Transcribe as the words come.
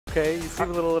Okay, you seem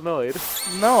a little annoyed.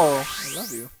 No, I love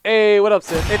you. Hey, what up,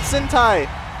 Sin? It's Sentai.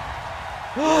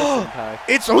 Sentai.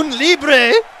 It's un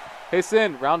Libre. Hey,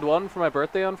 Sin, round 1 for my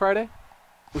birthday on Friday?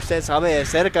 Usted sabe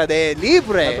acerca de My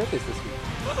Libre. birthday's this week.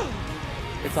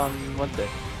 It's on Wednesday.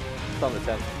 It's on the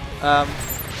 10th.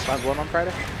 Round 1 on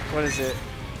Friday? What is it?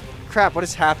 Crap, what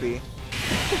is happy?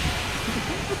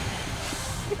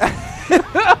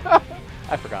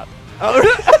 I forgot. Oh.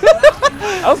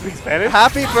 I don't speak Spanish.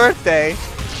 Happy birthday.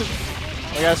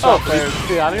 I gotta swap Feliz players.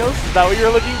 cumpleaños? Is that what you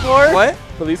were looking for? What?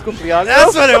 Feliz cumpleaños?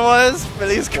 That's what it was.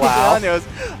 Feliz Wow. cumpleaños.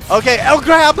 Okay, El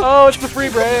Grab. Oh, it's the free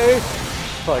break.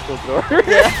 Probably close the door.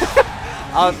 Yeah.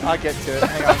 I'll get to it.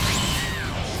 Hang on.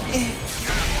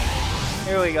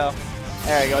 Here we go.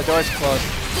 There we go. Door's closed.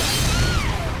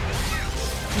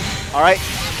 All right.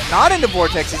 Not into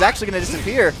Vortex. He's actually going to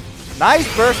disappear. Nice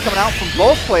burst coming out from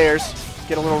both players.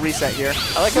 Get a little reset here.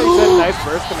 I like how you said nice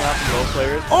burst coming out from both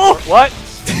players. Oh! What?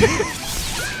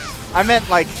 I meant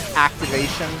like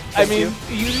activation. I mean,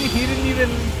 he didn't even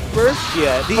burst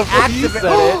yet. He He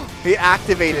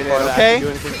activated it, okay? Do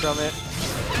anything from it.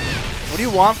 What do you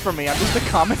want from me? I'm just a Oh,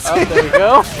 commentator. there we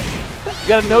go. You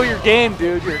gotta know your game,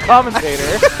 dude. You're a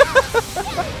commentator.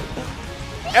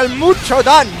 El mucho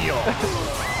daño.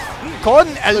 Con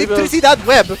electricidad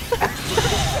web.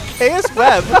 ¿Qué es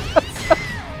web?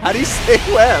 How do you say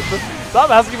web? Stop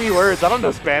asking me words. I don't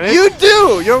know Spanish. You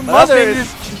do! Your My last mother name is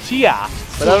is Chinchilla,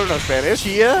 but I don't know Spanish.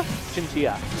 Chia?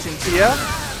 Chinchilla. Chinchilla?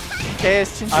 ¿Qué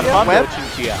es Chinchilla? Armando Web?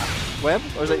 Chinchilla. Web?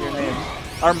 Or is that your name?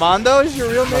 Armando is your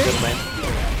real My name? middle name.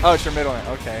 Oh, it's your middle name.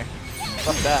 Okay.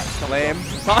 Fuck that. Lame.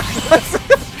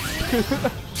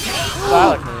 I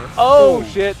like me. Oh,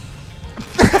 shit.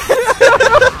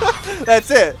 That's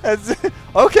it. That's it.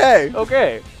 Okay.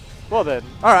 Okay. Well then.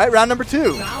 All right, round number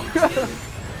 2.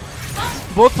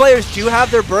 Both players do have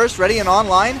their burst ready and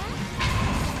online.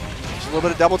 Just a little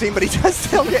bit of double team, but he does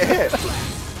still get hit.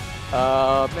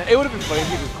 Man, it would have been funny if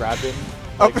he just grabbed him.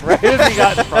 Oh. Like, right as he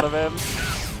got in front of him.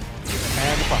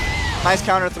 And the punish. Nice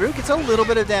counter through. Gets a little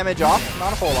bit of damage off.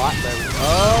 Not a whole lot. There we go.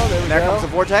 Oh, there we There go. comes the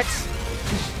Vortex.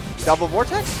 Double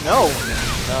Vortex? No.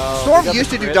 No, Storm he got used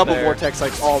the to do grit double there. Vortex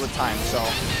like all the time, so. I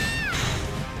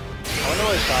wonder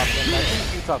what he stopped him. I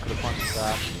think Utah could have punched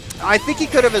that. I think he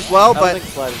could have as well, I don't but. think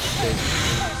Slide is safe.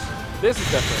 This is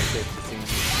definitely a safe team.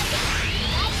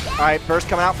 All right, burst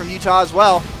coming out from Utah as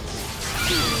well.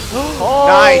 Oh,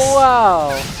 Nice.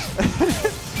 wow.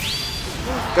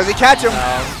 Does he catch him?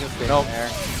 No, he's just Nope. there.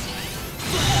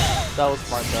 That was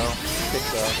smart though. Kick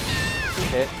the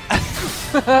hit.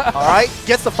 All right,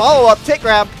 gets the follow-up. Tick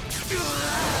grab.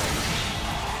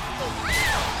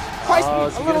 Quite, Oh,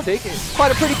 is he gonna take it?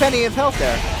 quite a pretty penny of health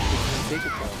there. He's gonna take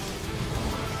it though.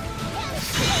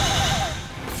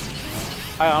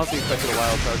 I honestly expected a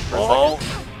wild card for a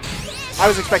second. I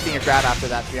was expecting a grab after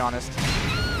that, to be honest.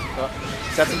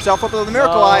 Sets himself up with the No,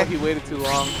 Miracle Eye. he waited too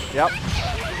long. Yep.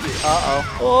 Uh-oh.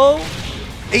 Oh.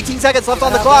 18 seconds left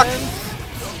on the What clock. happened?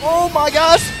 Oh my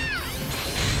gosh.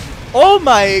 Oh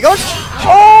my gosh.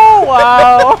 Oh,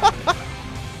 wow.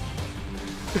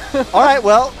 All right,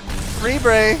 well,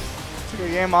 Libre took a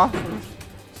game off.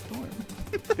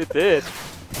 It did.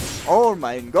 Oh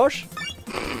my gosh.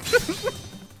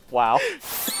 Wow.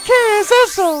 ¿Qué es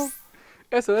eso?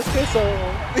 Eso es queso.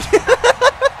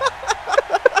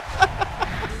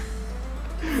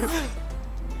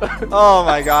 Oh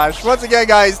my gosh. Once again,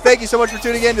 guys, thank you so much for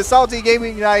tuning in to Salty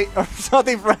Gaming Night, or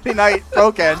Salty Friday Night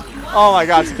Pokkén. Oh my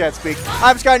gosh, I can't speak.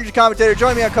 I'm Sky Ninja Commentator.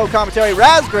 Join me on co-commentary,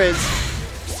 Razgriz.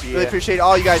 Really appreciate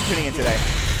all you guys tuning in today.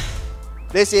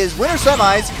 This is Winter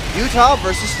Semis, Utah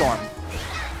versus Storm.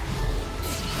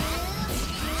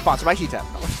 Sponsored by Heatap.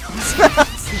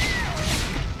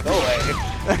 No way.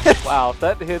 Wow,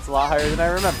 that hits a lot higher than I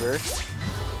remember.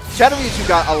 Shadow Mewtwo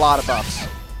got a lot of buffs.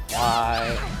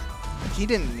 Why? He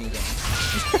didn't need him.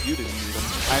 You didn't need him.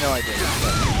 I know I did.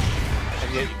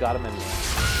 And yet you got him anyway.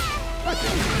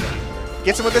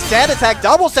 Gets him with the sand attack,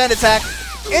 double sand attack,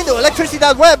 into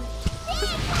Electricidad Web.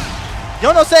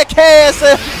 Yo no sé qué es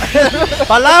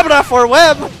palabra for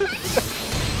web. Oh,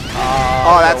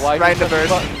 that's why right he into pressed the burst.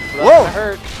 button? So that Whoa, kinda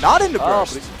hurt. not into Oh,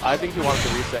 burst. but I think he wanted to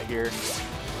reset here.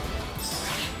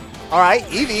 All right,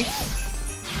 Eevee.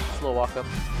 Slow walk up.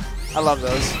 I love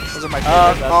those. Those are my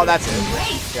favorite. That's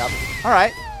it. Yep. All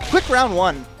right, quick round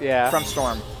 1 Yeah. from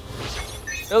Storm.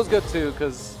 It was good too,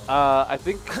 because I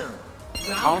think,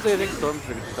 honestly, I think Storm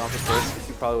should have gone for first, because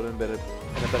he probably would have been in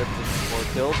a better position for a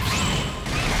kill.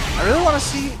 I really want to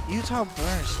see Utah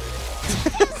burst.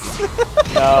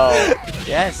 No.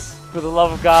 Yes. For the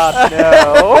love of God,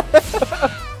 no.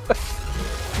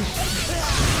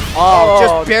 Oh,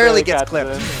 just barely barely gets catches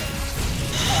clipped. it.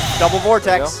 Double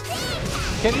Vortex.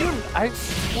 Can you? I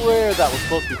swear that was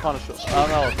supposed to be punishable. Oh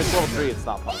no, if it's level 3, it's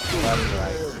not punishable. That's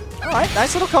right. Alright,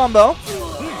 nice little combo.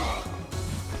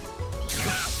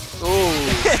 Ooh.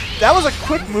 That was a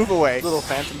quick move away. Little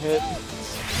phantom hit.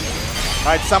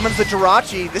 Alright, summons the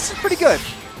Jirachi. This is pretty good.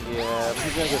 Yeah, but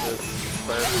he's gonna get this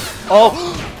first. Oh!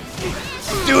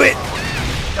 Do it!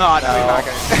 Oh, no, he's not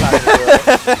gonna.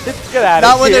 Get out of here.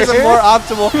 Not when there's a more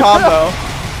optimal combo.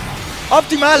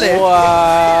 Optimale!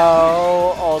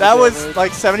 Wow. All That the was damage.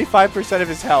 like 75% of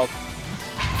his health.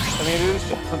 I mean, it is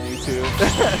just on YouTube.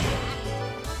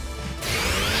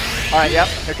 Alright, yep.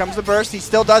 Here comes the burst. He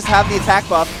still does have the attack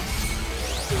buff.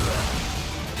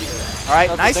 Alright,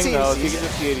 That's nice the thing, though, is CMC. you can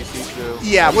just see ADC through.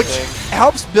 Yeah, which everything.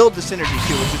 helps build the synergy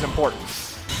too, which is important.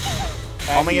 And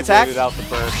Homing he attack. waited out the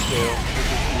burst too,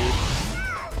 which is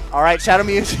huge. Alright, Shadow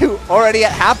Mewtwo already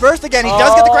at half burst again. He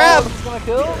does get the grab. Is this gonna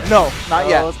kill? No, not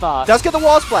yet. No, it's not. Does get the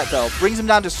wall splat though. Brings him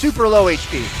down to super low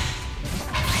HP.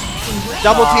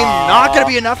 Double team not going to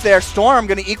be enough there. Storm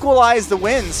going to equalize the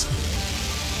wins.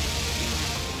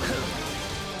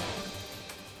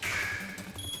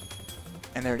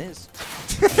 And there it is.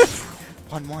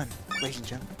 1-1, ladies and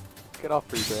gentlemen. Get off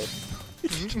free bread.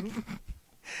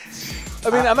 I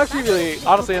mean, I'm actually really,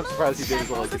 honestly, I'm surprised he did as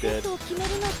well as he did.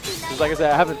 Because like I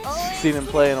said, I haven't seen him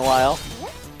play in a while.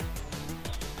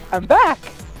 I'm back!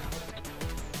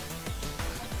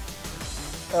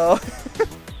 Oh.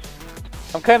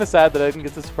 I'm kind of sad that I didn't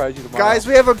get to surprise you tomorrow. Guys,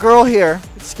 we have a girl here.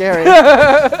 It's scary.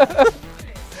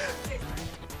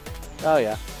 Oh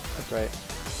yeah, that's right.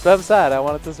 So I'm sad, I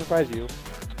wanted to surprise you.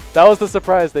 That was the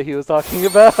surprise that he was talking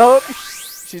about.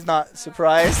 She's not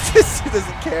surprised. She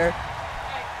doesn't care.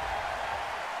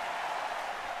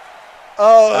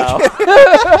 Oh,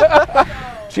 okay.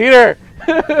 Cheater!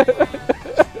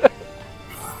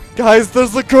 Guys,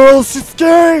 there's a girl. She's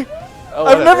scary. Oh,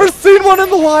 I've never seen one in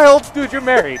the wild. Dude, you're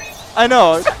married. I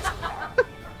know.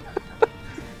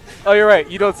 Oh, you're right.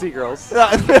 You don't see girls.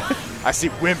 I see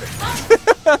women.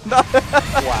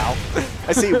 Wow.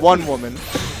 I see one woman.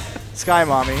 Sky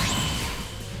Mommy.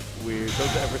 Weird.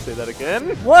 Don't ever say that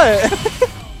again. What?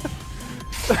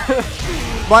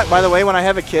 By the way, when I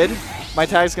have a kid, my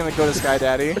tag's going to go to Sky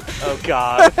Daddy. Oh,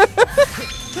 God.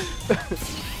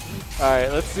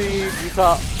 Alright, let's see.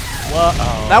 Utah. Whoa.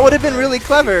 That would have been really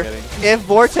clever Kidding. if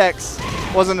Vortex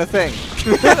wasn't a thing.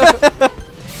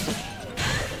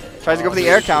 Tries to go for the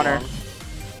air counter.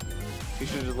 He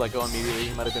should have just let go immediately.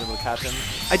 He might have been able to catch him.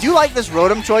 I do like this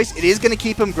Rotom choice. It is going to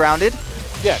keep him grounded.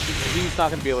 Yeah, he's not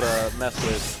going to be able to mess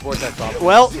with Vortex options.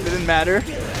 Well, it didn't matter.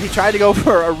 He tried to go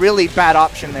for a really bad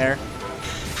option there.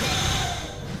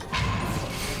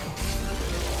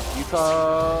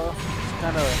 Utah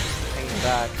kind of hanging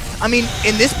back. I mean,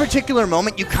 in this particular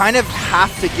moment, you kind of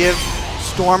have to give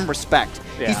Storm respect.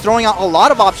 Yeah. He's throwing out a lot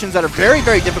of options that are very,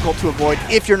 very difficult to avoid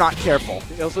if you're not careful.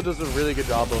 He also does a really good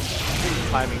job of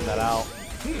timing that out,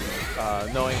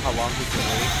 knowing how long he can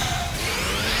wait.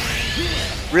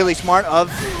 Really smart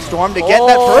of Storm to get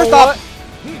that first what?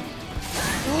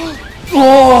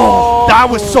 Oh, that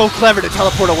was so clever to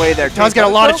teleport away there. Does get a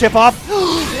lot of chip off.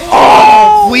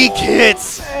 Oh, weak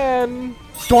hits. And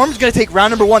Storm's going to take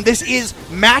round number 1. This is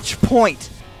match point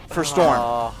for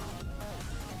Storm.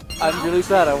 I'm really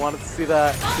sad. I wanted to see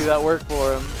that work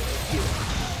for him.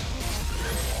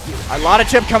 A lot of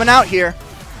chip coming out here.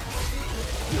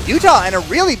 Utah in a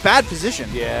really bad position.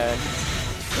 Yeah.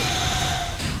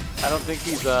 I don't think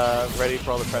he's ready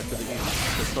for all the pressure that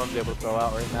the Storm's able to throw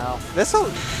out right now.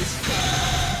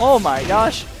 Oh my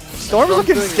gosh. Storm's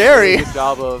looking doing scary. A really good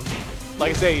job of,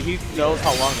 like I say, he knows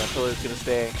how long that pillar is going to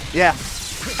stay. Yeah,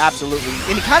 absolutely.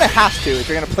 And he kind of has to if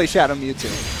you're going to play Shadow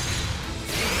Mewtwo.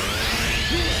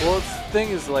 Well, the thing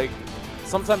is, like,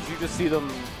 sometimes you just see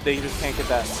them, they just can't get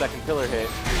that second pillar hit.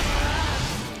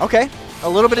 Okay, a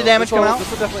little bit of damage coming out. This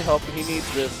will definitely help. He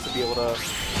needs this to be able to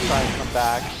try and come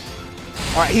back.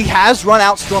 All right, he has run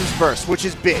out Storm's burst, which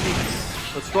is big.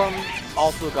 But Storm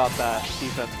also got that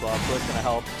defense buff, so it's going to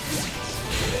help.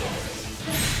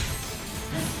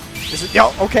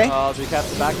 Okay. Did he catch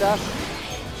the backdash?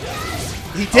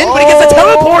 He didn't, but he gets a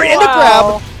teleport into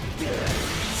wow. grab.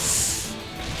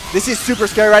 This is super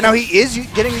scary right now. He is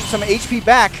getting some HP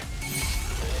back.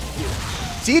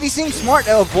 See, he seems smart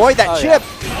to avoid that chip.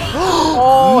 Yeah.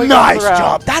 Oh, nice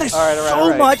job. That is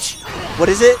so much. What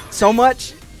is it? So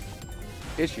much?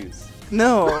 Issues.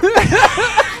 No.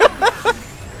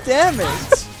 Damn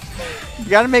it. You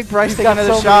got to make Bryce take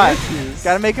another so shot.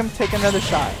 Got to make him take another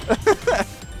shot.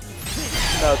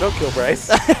 No, don't kill Bryce.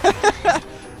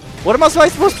 What am I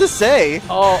supposed to say?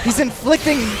 Oh. He's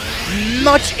inflicting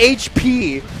much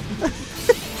HP.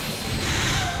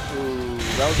 Ooh,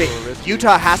 that was a little risky.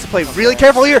 Utah has to play really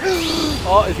careful here.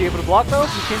 Oh, is he able to block though?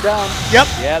 He came down. Yep.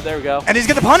 Yeah, there we go. And he's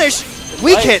gonna punish.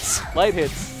 Weak hits. Light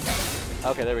hits.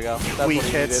 Okay, there we go. That's Weak what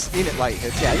he hits. needed. Even light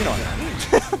hits. Yeah, you know what I mean.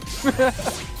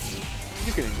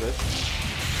 You can English.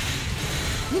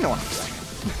 You know what I'm saying.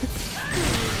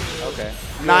 Okay.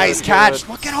 Nice catch.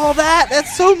 Look at all that.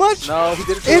 That's so much No, he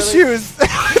did it issues.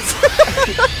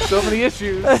 So many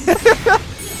issues.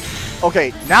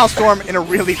 Okay, now Storm in a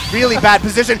really, really bad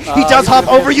position. He does hop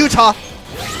over Utah.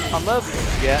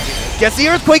 Unless, yeah. Gets the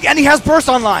Earthquake, and he has Burst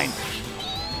online.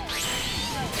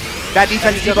 That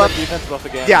defense debuff. Defense buff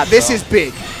again. Yeah, this is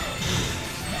big.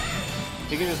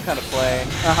 He can just kind of play.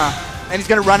 And he's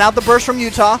going to run out the Burst from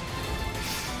Utah.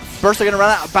 Burst are going to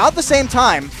run out about the same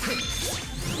time.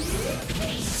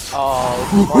 Oh,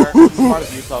 smart. Smart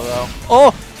of Utah, though.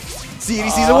 Oh,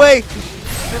 CDC's away.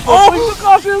 Oh,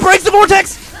 breaks the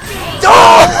Vortex.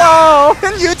 Oh,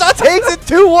 and Utah takes it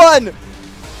 2-1.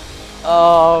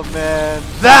 Oh, man.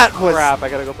 That was... Crap, I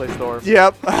got to go play Storm.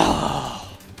 Yep.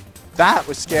 That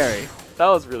was scary. That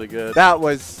was really good. That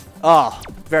was,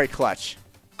 very clutch.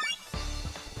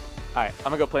 All right, I'm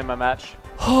going to go play my match.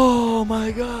 Oh,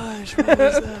 my gosh. What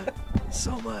was that?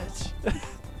 So much.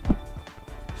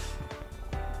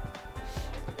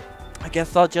 I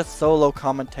guess I'll just solo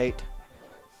commentate.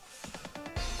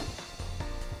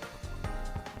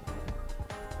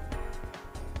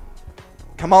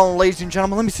 Come on, ladies and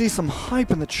gentlemen, let me see some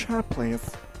hype in the chat, please.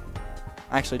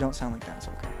 Actually, don't sound like that. It's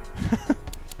okay.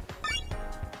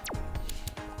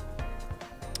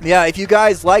 Yeah, if you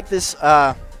guys like this,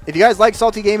 if you guys like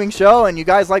Salty Gaming Show and you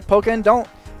guys like Pokkén, don't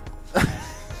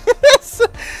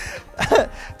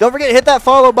forget to hit that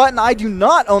follow button. I do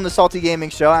not own the Salty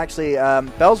Gaming Show. Actually,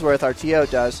 Bellsworth, our TO,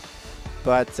 does.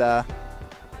 But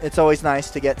it's always nice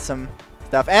to get some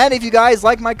stuff. And if you guys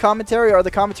like my commentary or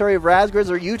the commentary of Razgriz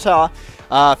or Utah,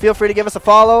 feel free to give us a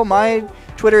follow. My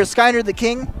Twitter is Skyner the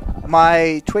King.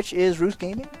 My Twitch is Roos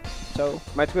Gaming. So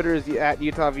my Twitter is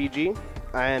 @UtahVG,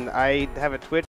 and I have a Twitch.